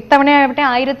മാറ്റിവെച്ചത്. ഇത്തവണയാവട്ടെ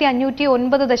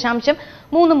 1501.33.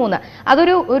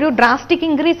 അതൊരു ഡ്രാസ്റ്റിക്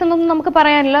ഇൻക്രീസ് എന്നൊന്നും നമുക്ക്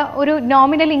പറയാനില്ല, ഒരു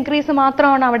നോമിനൽ ഇൻക്രീസ്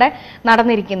മാത്രമാണ് അവിടെ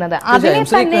നടന്നിരിക്കുന്നത്.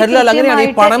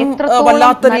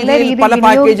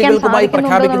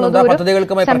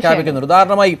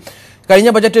 ഉദാഹരണമായി കഴിഞ്ഞ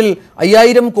ബജറ്റിൽ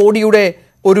 5000 കോടിയുടെ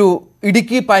ഒരു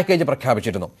ഇടുക്കി പാക്കേജ്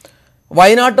പ്രഖ്യാപിച്ചിരുന്നു.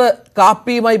 വയനാട്ട്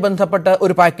കാപ്പിയുമായി ബന്ധപ്പെട്ട്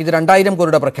ഒരു പാക്കേജ് 2000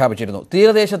 കോടിയുടെ പ്രഖ്യാപിച്ചിരുന്നു.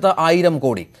 തീരദേശത്ത് 1000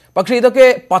 കോടി. പക്ഷേ ഇതൊക്കെ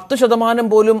 10%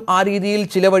 പോലും ആ രീതിയിൽ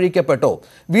ചിലവഴിക്കപ്പെട്ടോ?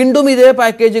 വീണ്ടും ഇതേ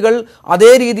പാക്കേജുകൾ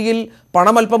അതേ രീതിയിൽ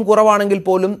പണമൽപ്പം കുറവാണെങ്കിൽ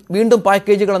പോലും വീണ്ടും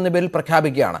പാക്കേജുകൾ എന്ന പേരിൽ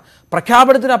പ്രഖ്യാപിക്കുകയാണ്.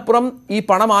 പ്രഖ്യാപനത്തിനപ്പുറം ഈ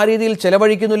പണം ആ രീതിയിൽ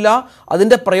ചെലവഴിക്കുന്നില്ല,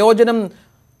 അതിൻ്റെ പ്രയോജനം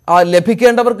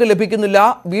ലഭിക്കേണ്ടവർക്ക് ലഭിക്കുന്നില്ല.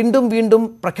 വീണ്ടും വീണ്ടും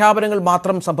പ്രഖ്യാപനങ്ങൾ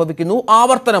മാത്രം സംഭവിക്കുന്നു,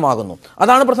 ആവർത്തനമാകുന്നു.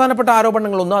 അതാണ് പ്രധാനപ്പെട്ട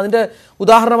ആരോപണങ്ങളൊന്നും. അതിൻ്റെ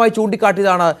ഉദാഹരണമായി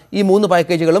ചൂണ്ടിക്കാട്ടിയതാണ് ഈ 3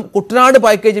 പാക്കേജുകളും. കുട്ടനാട്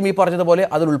പാക്കേജും ഈ പറഞ്ഞതുപോലെ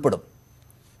അതിൽ ഉൾപ്പെടും.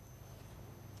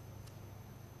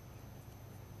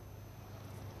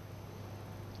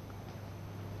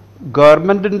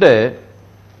 ഗവൺമെന്റിന്റെ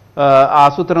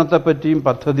ആസൂത്രണത്തെപ്പറ്റിയും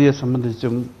പദ്ധതിയെ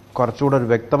സംബന്ധിച്ചും കുറച്ചുകൂടെ ഒരു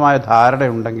വ്യക്തമായ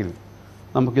ധാരണയുണ്ടെങ്കിൽ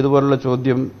നമുക്കിതുപോലുള്ള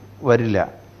ചോദ്യം വരില്ല.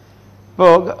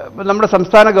 ഇപ്പോൾ നമ്മുടെ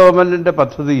സംസ്ഥാന ഗവൺമെൻറ്റിൻ്റെ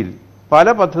പദ്ധതിയിൽ പല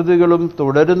പദ്ധതികളും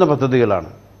തുടരുന്ന പദ്ധതികളാണ്.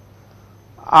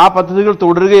 ആ പദ്ധതികൾ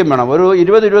തുടരുകയും വേണം. ഒരു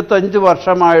 20-25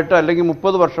 വർഷമായിട്ട് അല്ലെങ്കിൽ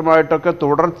 30 വർഷമായിട്ടൊക്കെ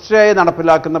തുടർച്ചയായി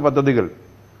നടപ്പിലാക്കുന്ന പദ്ധതികൾ,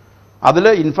 അതിൽ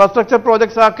ഇൻഫ്രാസ്ട്രക്ചർ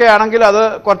പ്രോജക്ട്സ് ഒക്കെ ആണെങ്കിൽ അത്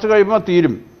കുറച്ച് കഴിയുമ്പോൾ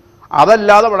തീരും.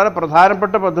 അതല്ലാതെ വളരെ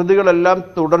പ്രധാനപ്പെട്ട പദ്ധതികളെല്ലാം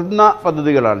തുടരുന്ന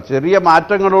പദ്ധതികളാണ്, ചെറിയ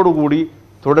മാറ്റങ്ങളോടുകൂടി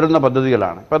തുടരുന്ന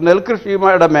പദ്ധതികളാണ്. ഇപ്പം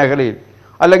നെൽകൃഷിയുടെ മേഖലയിൽ,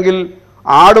 അല്ലെങ്കിൽ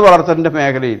ആട് വളർത്തലിൻ്റെ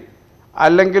മേഖലയിൽ,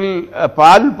 അല്ലെങ്കിൽ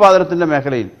പാലുൽപാദനത്തിൻ്റെ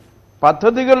മേഖലയിൽ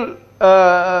പദ്ധതികൾ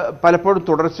പലപ്പോഴും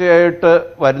തുടർച്ചയായിട്ട്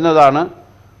വരുന്നതാണ്.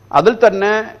 അതിൽ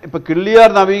തന്നെ ഇപ്പോൾ കിള്ളിയാർ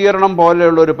നവീകരണം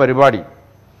പോലെയുള്ള ഒരു പരിപാടി,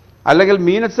 അല്ലെങ്കിൽ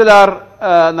മീനച്ചിലാർ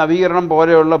നവീകരണം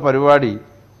പോലെയുള്ള പരിപാടി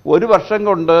ഒരു വർഷം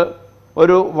കൊണ്ട്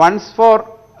ഒരു once for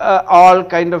all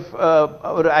kind of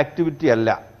ഒരു ആക്ടിവിറ്റി അല്ല.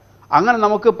 അങ്ങനെ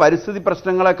നമുക്ക് പരിസ്ഥിതി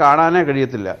പ്രശ്നങ്ങളെ കാണാനേ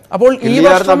കഴിയത്തില്ല. അപ്പോൾ ഈ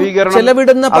വർഷം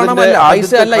ചെലവിടുന്ന പണമല്ല,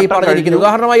 പൈസ അല്ല ഈ പറഞ്ഞിരിക്കുന്നത്.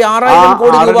 ഉദാഹരണമായി 6000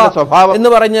 കോടി രൂപ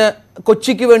എന്ന് പറഞ്ഞ്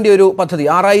കൊച്ചിക്ക് വേണ്ടി ഒരു പദ്ധതി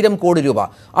 6000 കോടി രൂപ,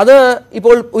 അത്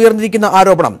ഇപ്പോൾ ഉയർന്നിരിക്കുന്ന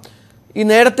ആരോപണം ഈ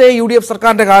നേരത്തെ UDF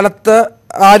സർക്കാരിന്റെ കാലത്ത്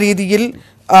ആ രീതിയിൽ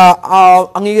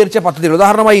അംഗീകരിച്ച പദ്ധതികൾ,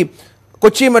 ഉദാഹരണമായി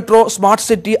കൊച്ചി മെട്രോ, സ്മാർട്ട്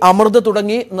സിറ്റി, അമൃത്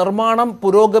തുടങ്ങി നിർമ്മാണം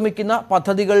പുരോഗമിക്കുന്ന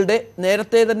പദ്ധതികളുടെ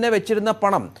നേരത്തെ തന്നെ വെച്ചിരുന്ന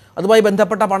പണം, അതുമായി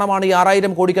ബന്ധപ്പെട്ട പണമാണ് ഈ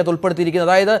 6000 കോടിക്കകത്ത് ഉൾപ്പെടുത്തിയിരിക്കുന്നത്.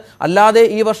 അതായത് അല്ലാതെ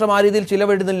ഈ വർഷം ആ രീതിയിൽ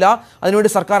ചിലവിടുന്നില്ല,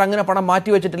 അതിനുവേണ്ടി സർക്കാർ അങ്ങനെ പണം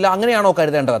മാറ്റിവെച്ചിട്ടില്ല. അങ്ങനെയാണോ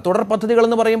കരുതേണ്ടത്? തുടർ പദ്ധതികൾ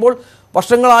എന്ന് പറയുമ്പോൾ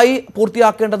വർഷങ്ങളായി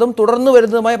പൂർത്തിയാക്കേണ്ടതും തുടർന്നു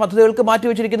വരുന്നതുമായ പദ്ധതികൾക്ക്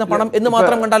മാറ്റിവെച്ചിരിക്കുന്ന പണം എന്ന്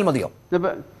മാത്രം കണ്ടാൽ മതിയോ?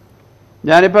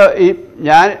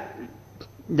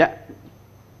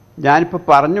 ഞാനിപ്പോൾ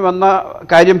പറഞ്ഞു വന്ന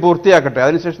കാര്യം പൂർത്തിയാക്കട്ടെ,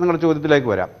 അതിനുശേഷം നിങ്ങളുടെ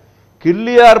ചോദ്യത്തിലേക്ക് വരാം.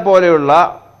 കിള്ളിയാർ പോലെയുള്ള,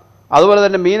 അതുപോലെ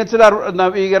തന്നെ മീനച്ചിലാർ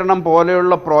നവീകരണം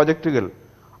പോലെയുള്ള പ്രോജക്റ്റുകൾ,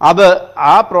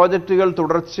 ആ പ്രോജക്റ്റുകൾ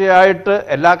തുടർച്ചയായിട്ട്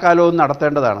എല്ലാ കാലവും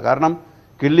നടത്തേണ്ടതാണ്. കാരണം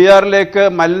കിള്ളിയാറിലേക്ക്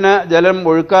മലിനജലം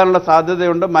ഒഴുക്കാനുള്ള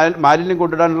സാധ്യതയുണ്ട്, മാലിന്യം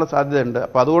കൊണ്ടിടാനുള്ള സാധ്യതയുണ്ട്.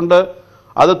 അപ്പോൾ അതുകൊണ്ട്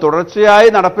അത് തുടർച്ചയായി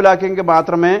നടപ്പിലാക്കിയെങ്കിൽ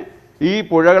മാത്രമേ ഈ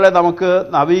പുഴകളെ നമുക്ക്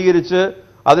നവീകരിച്ച്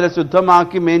അതിനെ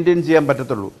ശുദ്ധമാക്കി മെയിൻറ്റെയിൻ ചെയ്യാൻ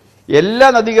പറ്റത്തുള്ളൂ. എല്ലാ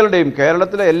നദികളുടെയും,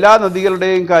 കേരളത്തിലെ എല്ലാ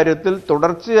നദികളുടെയും കാര്യത്തിൽ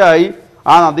തുടർച്ചയായി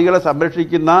ആ നദികളെ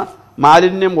സംരക്ഷിക്കുന്ന,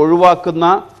 മാലിന്യം ഒഴിവാക്കുന്ന,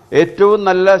 ഏറ്റവും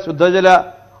നല്ല ശുദ്ധജല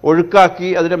ഒഴുക്കാക്കി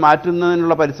അതിനെ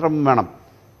മാറ്റുന്നതിനുള്ള പരിശ്രമം വേണം.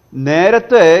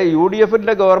 നേരത്തെ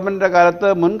UDFന്റെ ഗവൺമെന്റിന്റെ കാലത്ത്,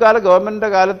 മുൻകാല ഗവൺമെന്റിന്റെ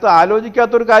കാലത്ത്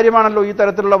ആലോചിക്കാത്തൊരു കാര്യമാണല്ലോ ഈ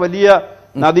തരത്തിലുള്ള വലിയ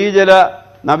നദീജല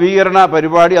നവീകരണ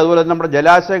പരിപാടി, അതുപോലെ നമ്മുടെ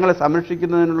ജലാശയങ്ങളെ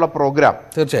സംരക്ഷിക്കുന്നതിനുള്ള പ്രോഗ്രാം.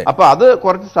 അപ്പൊ അത്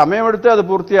കുറച്ച് സമയമെടുത്ത് അത്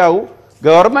പൂർത്തിയാവും.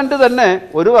 ഗവൺമെന്റ് തന്നെ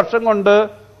ഒരു വർഷം കൊണ്ട്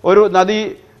ഒരു നദി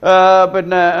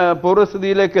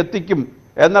പൂർവ്വസ്ഥിതിയിലേക്ക് എത്തിക്കും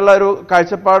എന്നുള്ള ഒരു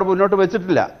കാഴ്ചപ്പാട് മുന്നോട്ട്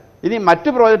വെച്ചിട്ടില്ല. ഇനി മറ്റ്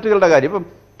പ്രോജക്റ്റുകളുടെ കാര്യം, ഇപ്പം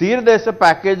തീരദേശ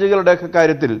പാക്കേജുകളുടെയൊക്കെ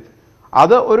കാര്യത്തിൽ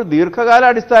അത് ഒരു ദീർഘകാല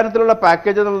അടിസ്ഥാനത്തിലുള്ള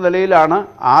പാക്കേജ് എന്ന നിലയിലാണ്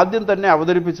ആദ്യം തന്നെ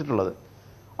അവതരിപ്പിച്ചിട്ടുള്ളത്.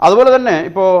 അതുപോലെ തന്നെ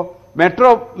ഇപ്പോൾ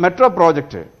മെട്രോ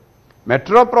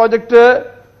പ്രോജക്റ്റ്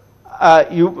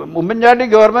ഉമ്മൻചാണ്ടി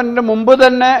ഗവൺമെന്റിന് മുമ്പ്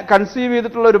തന്നെ കൺസീവ്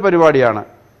ചെയ്തിട്ടുള്ള ഒരു പരിപാടിയാണ്.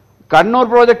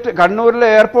 കണ്ണൂരിലെ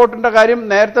എയർപോർട്ടിന്റെ കാര്യം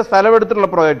നേരത്തെ സ്ഥലമെടുത്തിട്ടുള്ള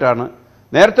പ്രോജക്റ്റാണ്.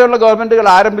 നേരത്തെയുള്ള ഗവൺമെന്റുകൾ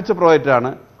ആരംഭിച്ച പ്രോജക്റ്റാണ്.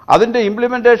 അതിന്റെ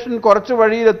ഇംപ്ലിമെന്റേഷൻ കുറച്ച്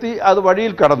വഴിയിലെത്തി, അത്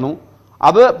വഴിയിൽ കടന്നു.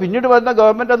 അത് പിന്നീട് വരുന്ന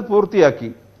ഗവൺമെന്റ് അത് പൂർത്തിയാക്കി.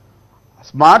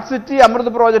 സ്മാർട്ട് സിറ്റി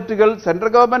അമൃത് പ്രോജക്റ്റുകൾ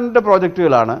സെൻട്രൽ ഗവൺമെന്റിന്റെ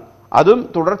പ്രോജക്റ്റുകളാണ്. അതും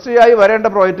തുടർച്ചയായി വരേണ്ട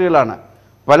പ്രോജക്റ്റുകളാണ്.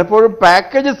 പലപ്പോഴും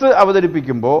പാക്കേജസ്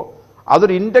അവതരിപ്പിക്കുമ്പോൾ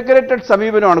അതൊരു ഇന്റഗ്രേറ്റഡ്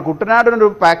സമീപനമാണ്. കുട്ടനാടിനൊരു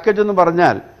പാക്കേജ് എന്ന്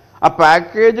പറഞ്ഞാൽ ആ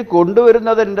പാക്കേജ്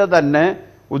കൊണ്ടുവരുന്നതിൻ്റെ തന്നെ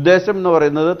ഉദ്ദേശം എന്ന്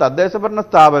പറയുന്നത് തദ്ദേശഭരണ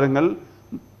സ്ഥാപനങ്ങൾ,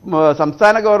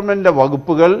 സംസ്ഥാന ഗവൺമെന്റിന്റെ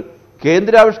വകുപ്പുകൾ,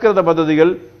 കേന്ദ്രാവിഷ്കൃത പദ്ധതികൾ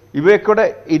ഇവയൊക്കെ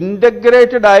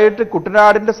ഇന്റഗ്രേറ്റഡ് ആയിട്ട്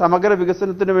കുട്ടനാടിന്റെ സമഗ്ര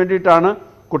വികസനത്തിന് വേണ്ടിയിട്ടാണ്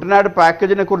കുട്ടനാട്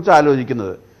പാക്കേജിനെ കുറിച്ച്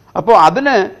ആലോചിക്കുന്നത്. അപ്പോൾ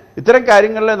അതിന് ഇത്തരം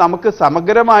കാര്യങ്ങളിൽ നമുക്ക്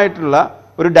സമഗ്രമായിട്ടുള്ള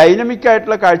ഒരു ഡൈനമിക്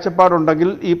ആയിട്ടുള്ള കാഴ്ചപ്പാടുണ്ടെങ്കിൽ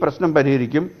ഈ പ്രശ്നം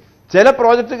പരിഹരിക്കും. ചില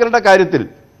പ്രോജക്റ്റുകളുടെ കാര്യത്തിൽ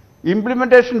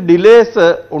ഇംപ്ലിമെന്റേഷൻ ഡിലേസ്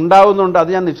ഉണ്ടാവുന്നുണ്ട്, അത്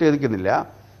ഞാൻ നിഷേധിക്കുന്നില്ല.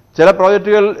 ചില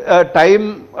പ്രോജക്റ്റുകൾ time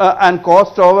and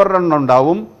cost over run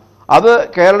ഉണ്ടാവും. അത്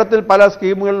കേരളത്തിൽ പല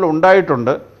സ്കീമുകളിലും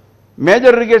ഉണ്ടായിട്ടുണ്ട്.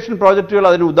 മേജർ ഇറിഗേഷൻ പ്രോജക്റ്റുകൾ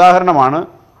അതിന് ഉദാഹരണമാണ്.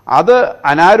 അത്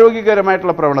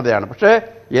അനാരോഗ്യകരമായിട്ടുള്ള പ്രവണതയാണ്. പക്ഷേ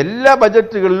എല്ലാ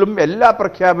ബജറ്റുകളിലും എല്ലാ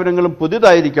പ്രഖ്യാപനങ്ങളും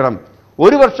പുതിയതായിരിക്കണം,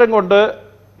 ഒരു വർഷം കൊണ്ട്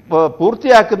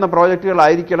പൂർത്തിയാക്കുന്ന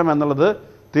പ്രോജക്റ്റുകളായിരിക്കണം എന്നുള്ളത്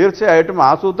തീർച്ചയായിട്ടും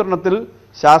ആസൂത്രണത്തിൽ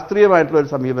ശാസ്ത്രീയമായിട്ടുള്ള ഒരു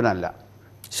സമീപനമല്ല.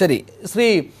 ശരി,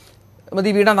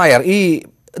 ശ്രീമതി വീണ നായർ, ഈ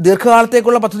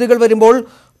ദീർഘകാലത്തേക്കുള്ള പദ്ധതികൾ വരുമ്പോൾ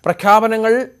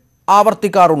പ്രഖ്യാപനങ്ങൾ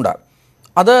ആവർത്തിക്കാറുണ്ട്.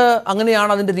 അത്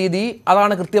അങ്ങനെയാണ് അതിൻ്റെ രീതി,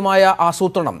 അതാണ് കൃത്യമായ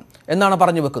ആസൂത്രണം എന്നാണ്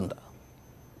പറഞ്ഞു വെക്കുന്നത്.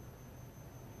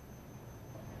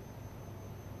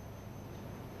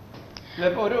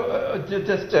 ഒരു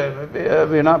ജസ്റ്റ്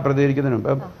വീണ പ്രതികരിക്കുന്നതിന്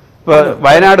മുമ്പ്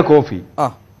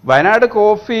വയനാട്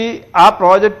കോഫി ആ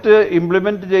പ്രോജക്റ്റ്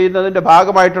ഇംപ്ലിമെന്റ് ചെയ്യുന്നതിന്റെ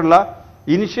ഭാഗമായിട്ടുള്ള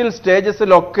ഇനിഷ്യൽ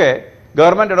സ്റ്റേജസിലൊക്കെ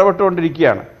ഗവൺമെന്റ്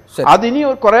ഇടപെട്ടുകൊണ്ടിരിക്കുകയാണ്. അതിനി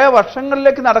കുറെ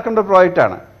വർഷങ്ങളിലേക്ക് നടക്കേണ്ട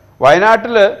പ്രോജക്റ്റാണ്.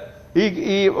 വയനാട്ടില്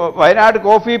ഈ വയനാട്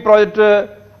കോഫി പ്രോജക്റ്റ്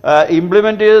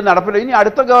ഇംപ്ലിമെന്റ് ചെയ്ത് നടപ്പില്ല. ഇനി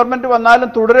അടുത്ത ഗവൺമെന്റ്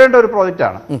വന്നാലും തുടരേണ്ട ഒരു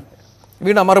പ്രോജക്റ്റാണ്.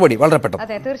 വീണ മറുപടി വളരെ പെട്ടെന്ന്.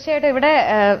 അതെ, തീർച്ചയായിട്ടും ഇവിടെ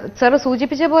സർ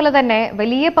സൂചിപ്പിച്ച പോലെ തന്നെ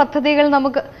വലിയ പദ്ധതികൾ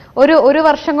നമുക്ക് ഒരു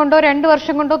വർഷം കൊണ്ടോ 2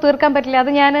 വർഷം കൊണ്ടോ തീർക്കാൻ പറ്റില്ല,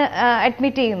 അത് ഞാൻ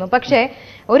അഡ്മിറ്റ് ചെയ്യുന്നു. പക്ഷേ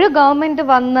ഒരു ഗവൺമെന്റ്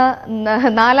വന്ന്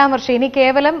 4-ാം വർഷം, ഇനി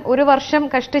കേവലം 1 വർഷം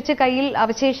കഷ്ടിച്ച് കയ്യിൽ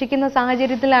അവശേഷിക്കുന്ന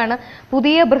സാഹചര്യത്തിലാണ്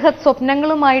പുതിയ ബൃഹത്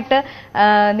സ്വപ്നങ്ങളുമായിട്ട്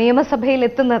നിയമസഭയിൽ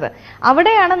എത്തുന്നത്.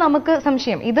 അവിടെയാണ് നമുക്ക്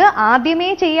സംശയം. ഇത്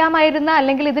ആദ്യമേ ചെയ്യാമായിരുന്ന,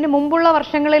 അല്ലെങ്കിൽ ഇതിനു മുമ്പുള്ള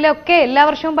വർഷങ്ങളിലൊക്കെ എല്ലാ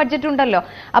വർഷവും ബഡ്ജറ്റ് ഉണ്ടല്ലോ.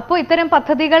 അപ്പോൾ ഇത്തരം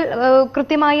പദ്ധതികൾ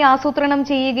കൃത്യമായി ആസൂത്രണം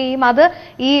ചെയ്യുകയും അത്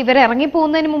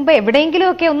ഇവരിറങ്ങിപ്പോകുന്നതിന് മുമ്പ്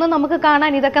എവിടെയെങ്കിലുമൊക്കെ ഒന്ന് നമുക്ക്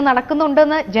കാണാൻ ഇതൊക്കെ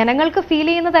നടക്കുന്നുണ്ടെന്ന് ജനങ്ങൾക്ക് ഫീൽ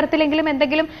ചെയ്യുന്ന തരത്തിലെങ്കിലും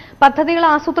എന്തെങ്കിലും പദ്ധതികൾ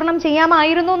ആസൂത്രണം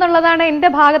ചെയ്യാമായിരുന്നു എന്നുള്ളതാണ് എന്റെ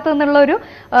ഭാഗത്ത് നിന്നുള്ള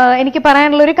എനിക്ക്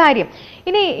പറയാനുള്ള ഒരു കാര്യം.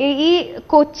 ഇനി ഈ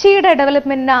കൊച്ചിയുടെ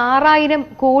ഡെവലപ്മെന്റിന് 6000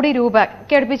 കോടി രൂപ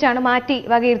അടുപ്പിച്ചാണ് മാറ്റി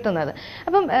വകയിരുത്തുന്നത്.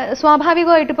 അപ്പം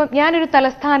സ്വാഭാവികമായിട്ട് ഇപ്പം ഞാനൊരു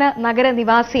തലസ്ഥാന നഗര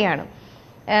നിവാസിയാണ്.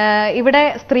 ഇവിടെ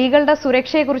സ്ത്രീകളുടെ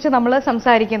സുരക്ഷയെക്കുറിച്ച് നമ്മൾ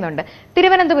സംസാരിക്കുന്നുണ്ട്.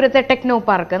 തിരുവനന്തപുരത്തെ ടെക്നോ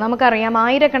പാർക്ക് നമുക്കറിയാം,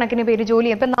 1000കണക്കിന് പേര് ജോലി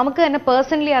ചെയ്യും. അപ്പം നമുക്ക് തന്നെ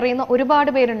പേഴ്സണലി അറിയുന്ന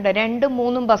ഒരുപാട് പേരുണ്ട്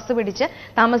 2-3 ബസ് പിടിച്ച്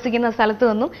താമസിക്കുന്ന സ്ഥലത്ത്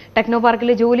നിന്നും ടെക്നോ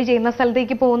പാർക്കിൽ ജോലി ചെയ്യുന്ന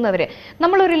സ്ഥലത്തേക്ക് പോകുന്നവര്.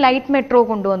 നമ്മളൊരു ലൈറ്റ് മെട്രോ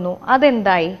കൊണ്ടുവന്നു,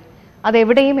 അതെന്തായി?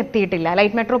 അതെവിടെയും എത്തിയിട്ടില്ല.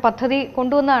 ലൈറ്റ് മെട്രോ പദ്ധതി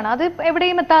കൊണ്ടുവന്നതാണ്, അത്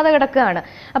എവിടെയും എത്താതെ കിടക്കുകയാണ്.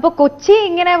 അപ്പോൾ കൊച്ചി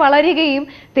ഇങ്ങനെ വളരുകയും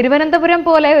തിരുവനന്തപുരം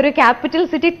പോലെ ഒരു ക്യാപിറ്റൽ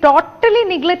സിറ്റി ടോട്ടലി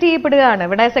നിഗ്ലക്ട് ചെയ്യപ്പെടുകയാണ്.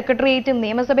 ഇവിടെ സെക്രട്ടേറിയറ്റും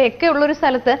നിയമസഭയൊക്കെ ഉള്ളൊരു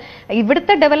സ്ഥലത്ത്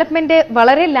ഇവിടുത്തെ ഡെവലപ്മെന്റ്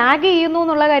വളരെ ലാഗ് ചെയ്യുന്നു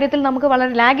എന്നുള്ള കാര്യത്തിൽ നമുക്ക്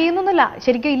വളരെ ലാഗ് ചെയ്യുന്നൊന്നുമില്ല,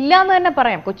 ശരിക്കും ഇല്ല എന്ന് തന്നെ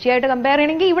പറയാം. കൊച്ചിയായിട്ട് കമ്പയർ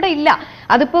ചെയ്യണമെങ്കിൽ ഇവിടെ ഇല്ല.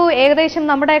 അതിപ്പോ ഏകദേശം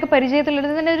നമ്മുടെയൊക്കെ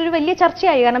പരിചയത്തിലുള്ളത് തന്നെ ഒരു വലിയ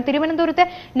ചർച്ചയായി. കാരണം തിരുവനന്തപുരത്തെ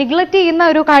നിഗ്ലക്ട് ചെയ്യുന്ന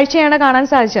ഒരു കാഴ്ചയാണ് കാണാൻ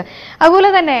സാധിച്ചത്.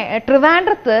 അതുപോലെ തന്നെ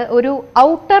ട്രിവാൻഡ്രത്ത് ഒരു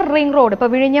ഔട്ടർ റിംഗ് റോഡ്, ഇപ്പൊ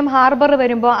വിഴിഞ്ഞം ഹാർബർ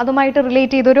വരുമ്പോൾ അതുമായിട്ട്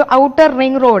റിലേറ്റ് ചെയ്തൊരു ഔട്ടർ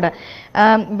റിംഗ് റോഡ്,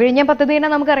 വിഴിഞ്ഞം പദ്ധതി തന്നെ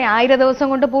നമുക്കറിയാം 1000 ദിവസം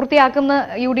കൊണ്ട് പൂർത്തിയാക്കുന്ന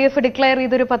UDF ഡിക്ലെയർ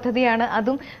ചെയ്തൊരു പദ്ധതിയാണ്.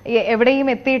 അതും എവിടെയും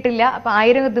എത്തിയിട്ടില്ല. അപ്പൊ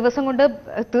 1000 ദിവസം കൊണ്ട്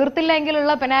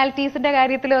തീർത്തില്ലെങ്കിലുള്ള പെനാൽറ്റീസിന്റെ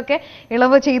കാര്യത്തിലൊക്കെ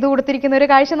ഇളവ് ചെയ്തു കൊടുത്തിരിക്കുന്ന ഒരു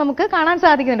കാഴ്ച നമുക്ക് കാണാൻ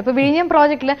സാധിക്കുന്നുണ്ട്. ഇപ്പൊ വിഴിഞ്ഞം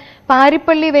പ്രോജക്റ്റില്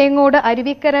പാരിപ്പള്ളി, വേങ്ങോട്,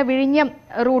 അരുവിക്കര, വിഴിഞ്ഞം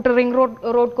റൂട്ട് റിംഗ്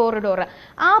റോഡ് കോറിഡോർ,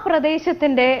 ആ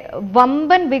പ്രദേശത്തിന്റെ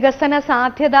വമ്പൻ വികസന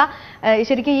സാധ്യത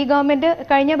ശരിക്കും ഈ ഗവൺമെന്റ്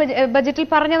കഴിഞ്ഞ ബജറ്റിൽ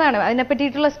പറഞ്ഞതാണ്. അതിനെ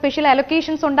പറ്റിയിട്ടുള്ള സ്പെഷ്യൽ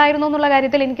അലൊക്കേഷൻസ് ഉണ്ടായിരുന്നു എന്നുള്ള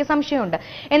കാര്യത്തിൽ എനിക്ക് സംശയമുണ്ട്.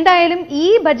 എന്തായാലും ഈ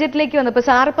ബജറ്റിലേക്ക് വന്നപ്പോൾ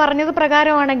സാർ പറഞ്ഞത്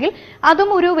പ്രകാരമാണെങ്കിൽ അതും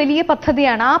ഒരു വലിയ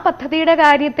പദ്ധതിയാണ്. ആ പദ്ധതിയുടെ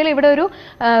കാര്യത്തിൽ ഇവിടെ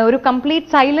ഒരു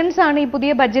കംപ്ലീറ്റ് സൈലൻസ് ആണ് ഈ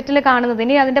പുതിയ ബജറ്റിൽ കാണുന്നത്.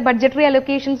 ഇനി അതിന്റെ ബഡ്ജറ്ററി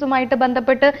അലൊക്കേഷൻസുമായിട്ട്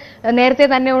ബന്ധപ്പെട്ട് നേരത്തെ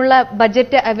തന്നെയുള്ള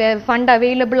ബജറ്റ് ഫണ്ട്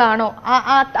അവൈലബിൾ ആണോ,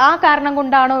 ആ കാരണം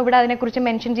കൊണ്ടാണോ ഇവിടെ അതിനെക്കുറിച്ച്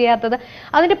മെൻഷൻ ചെയ്യാത്തത്?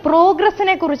 അതിന്റെ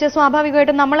പ്രോഗ്രസിനെ കുറിച്ച്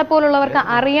സ്വാഭാവികമായിട്ടും നമ്മളെപ്പോലുള്ളവർക്ക്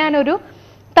അറിയാനൊരു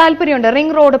താല്പര്യമുണ്ട്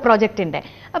റിംഗ് റോഡ് പ്രോജക്റ്റിന്റെ.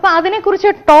 അപ്പൊ അതിനെക്കുറിച്ച്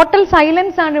ടോട്ടൽ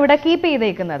സൈലൻസ് ആണ് ഇവിടെ കീപ്പ്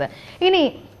ചെയ്തേക്കുന്നത്. ഇനി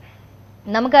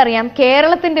നമുക്കറിയാം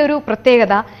കേരളത്തിന്റെ ഒരു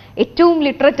പ്രത്യേകത ഏറ്റവും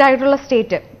ലിറ്ററേറ്റ് ആയിട്ടുള്ള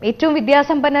സ്റ്റേറ്റ്, ഏറ്റവും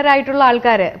വിദ്യാസമ്പന്നരായിട്ടുള്ള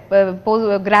ആൾക്കാർ,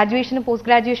 ഗ്രാജുവേഷനും പോസ്റ്റ്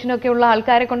ഗ്രാജുവേഷനും ഒക്കെ ഉള്ള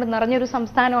ആൾക്കാരെ കൊണ്ട് നിറഞ്ഞൊരു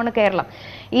സംസ്ഥാനമാണ് കേരളം.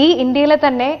 ഈ ഇന്ത്യയിലെ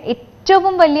തന്നെ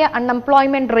ഏറ്റവും വലിയ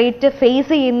അൺഎംപ്ലോയ്മെന്റ് റേറ്റ്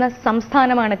ഫേസ് ചെയ്യുന്ന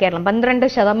സംസ്ഥാനമാണ് കേരളം.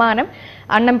 12%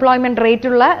 അൺഎംപ്ലോയ്മെന്റ് റേറ്റ്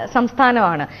ഉള്ള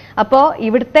സംസ്ഥാനമാണ്. അപ്പോൾ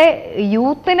ഇവിടുത്തെ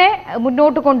യൂത്തിനെ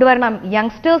മുന്നോട്ട് കൊണ്ടുവരണം,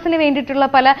 യങ്സ്റ്റേഴ്സിന് വേണ്ടിയിട്ടുള്ള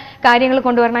പല കാര്യങ്ങൾ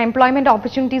കൊണ്ടുവരണം, എംപ്ലോയ്മെന്റ്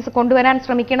ഓപ്പർച്യൂണിറ്റീസ് കൊണ്ടുവരാൻ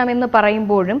ശ്രമിക്കണം എന്ന്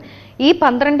പറയുമ്പോഴും ഈ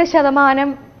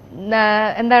 12%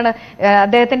 എന്താണ്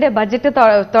അദ്ദേഹത്തിന്റെ ബജറ്റ്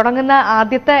തുടങ്ങുന്ന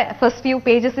ആദ്യത്തെ ഫസ്റ്റ് ഫ്യൂ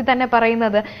പേജസിൽ തന്നെ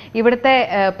പറയുന്നത് ഇവിടുത്തെ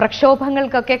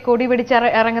പ്രക്ഷോഭങ്ങൾക്കൊക്കെ കൊടി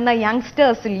പിടിച്ചിറങ്ങുന്ന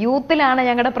യങ്സ്റ്റേഴ്സിൽ, യൂത്തിലാണ്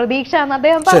ഞങ്ങളുടെ പ്രതീക്ഷ എന്ന്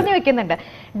അദ്ദേഹം പറഞ്ഞു വെക്കുന്നുണ്ട്.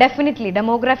 ഡെഫിനറ്റ്ലി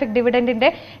ഡെമോഗ്രാഫിക്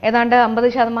ഡിവിഡൻഡിന്റെ ഏതാണ്ട്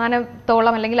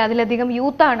 50% അല്ലെങ്കിൽ അതിലധികം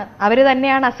യൂത്താണ്, അവർ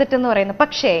തന്നെയാണ് അസറ്റ് എന്ന് പറയുന്നത്.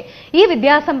 പക്ഷേ ഈ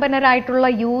വിദ്യാസമ്പന്നരായിട്ടുള്ള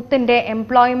യൂത്തിന്റെ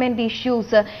എംപ്ലോയ്മെന്റ്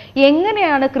ഇഷ്യൂസ്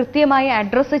എങ്ങനെയാണ് കൃത്യമായി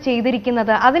അഡ്രസ്സ്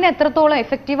ചെയ്തിരിക്കുന്നത്, അതിന് എത്രത്തോളം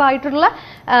എഫക്റ്റീവ് ആയിട്ടുള്ള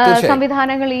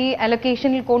സംവിധാനങ്ങൾ ഈ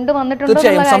അലൊക്കേഷനിൽ കൊണ്ടുവന്നിട്ടുണ്ട്.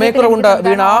 സമയക്കുറവുണ്ട്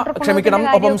വീണ, ക്ഷമിക്കണം.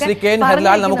 ഒപ്പം ശ്രീ കെ എൻ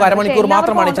ഹരിലാൽ, നമുക്ക് അരമണിക്കൂർ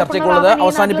മാത്രമാണ് ഈ ചർച്ചയ്ക്കുള്ളത്,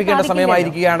 അവസാനിപ്പിക്കേണ്ട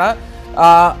സമയമായിരിക്കുകയാണ്.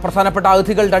 പ്രധാനപ്പെട്ട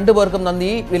അതിഥികൾ രണ്ടുപേർക്കും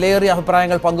നന്ദി, വിലയേറിയ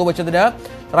അഭിപ്രായങ്ങൾ പങ്കുവച്ചതിന്.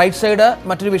 റൈറ്റ് സൈഡ്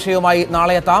മറ്റൊരു വിഷയവുമായി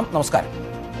നാളെ എത്താം. നമസ്കാരം.